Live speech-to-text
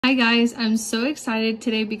Hi guys, I'm so excited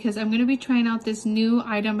today because I'm going to be trying out this new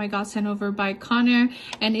item I got sent over by Conair,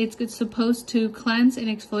 and it's supposed to cleanse and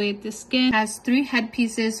exfoliate the skin. It has 3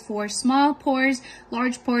 headpieces for small pores,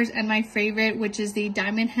 large pores, and my favorite, which is the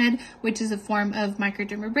diamond head, which is a form of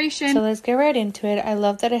microdermabrasion. So let's get right into it. I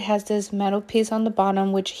love that it has this metal piece on the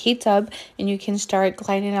bottom which heats up and you can start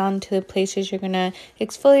gliding on to the places you're going to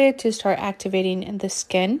exfoliate to start activating the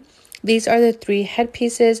skin. These are the 3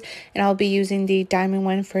 headpieces, and I'll be using the diamond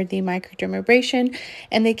one for the microdermabrasion.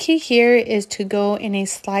 And the key here is to go in a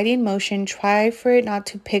sliding motion. Try for it not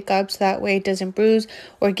to pick up so that way it doesn't bruise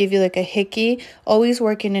or give you like a hickey. Always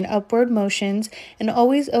work in upward motions and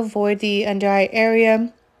always avoid the under eye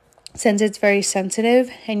area since it's very sensitive,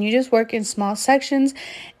 and you just work in small sections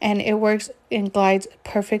and it works and glides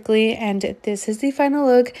perfectly. And this is the final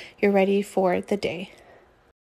look. You're ready for the day.